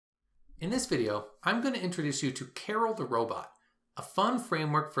In this video, I'm going to introduce you to Karel the Robot, a fun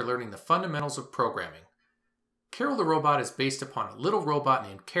framework for learning the fundamentals of programming. Karel the Robot is based upon a little robot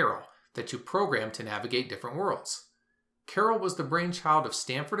named Karel that you program to navigate different worlds. Karel was the brainchild of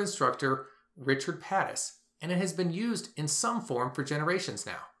Stanford instructor Richard Pattis, and it has been used in some form for generations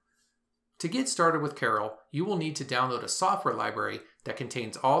now. To get started with Karel, you will need to download a software library that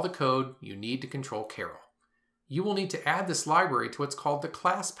contains all the code you need to control Karel. You will need to add this library to what's called the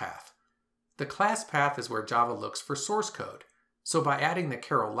class path. The class path is where Java looks for source code. So by adding the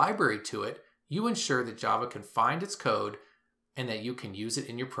Karel library to it, you ensure that Java can find its code and that you can use it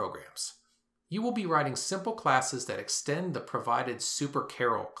in your programs. You will be writing simple classes that extend the provided Super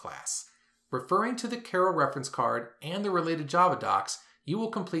Karel class. Referring to the Karel reference card and the related Java docs, you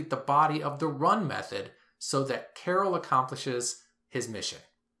will complete the body of the run method so that Karel accomplishes his mission.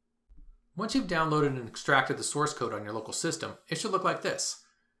 Once you've downloaded and extracted the source code on your local system, it should look like this.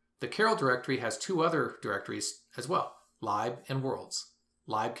 The Karel directory has two other directories as well, lib and worlds.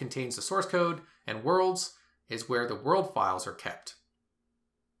 Lib contains the source code, and worlds is where the world files are kept.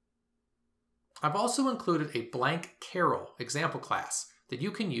 I've also included a blank Karel example class that you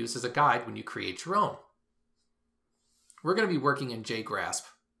can use as a guide when you create your own. We're going to be working in JGrasp.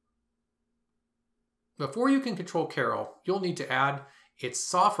 Before you can control Karel, you'll need to add its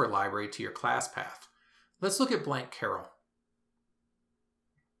software library to your class path. Let's look at blank Karel.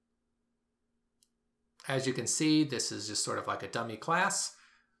 As you can see, this is just sort of like a dummy class.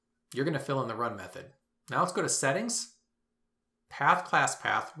 You're going to fill in the run method. Now let's go to Settings, Path Class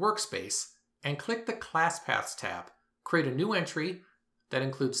Path, Workspace, and click the Class Paths tab. Create a new entry that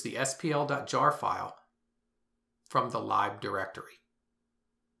includes the spl.jar file from the lib directory.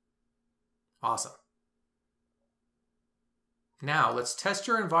 Awesome. Now let's test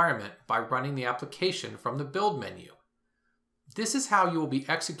your environment by running the application from the Build menu. This is how you will be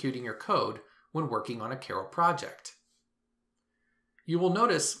executing your code when working on a Karel project. You will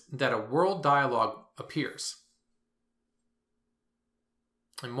notice that a world dialog appears.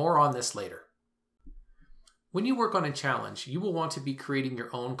 And more on this later. When you work on a challenge, you will want to be creating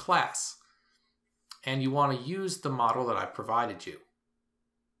your own class, and you want to use the model that I provided you.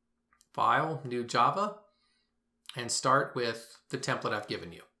 File, New Java, and start with the template I've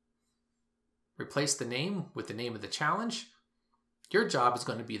given you. Replace the name with the name of the challenge. Your job is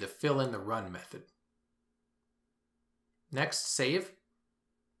going to be to fill in the run method. Next, save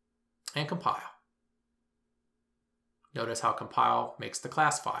and compile. Notice how compile makes the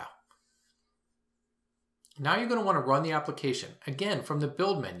class file. Now you're going to want to run the application, again from the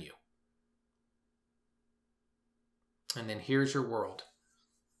Build menu. And then here's your world.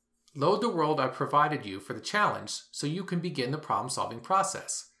 Load the world I provided you for the challenge so you can begin the problem-solving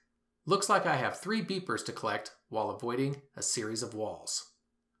process. Looks like I have 3 beepers to collect while avoiding a series of walls.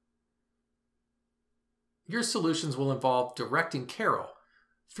 Your solutions will involve directing Karel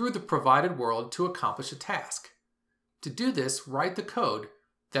through the provided world to accomplish a task. To do this, write the code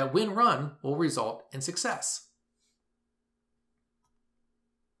that when run will result in success.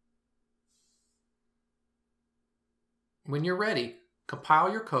 When you're ready,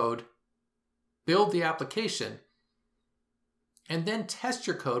 compile your code, build the application, and then test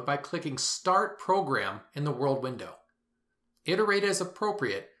your code by clicking Start Program in the World window. Iterate as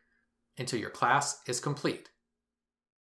appropriate until your class is complete.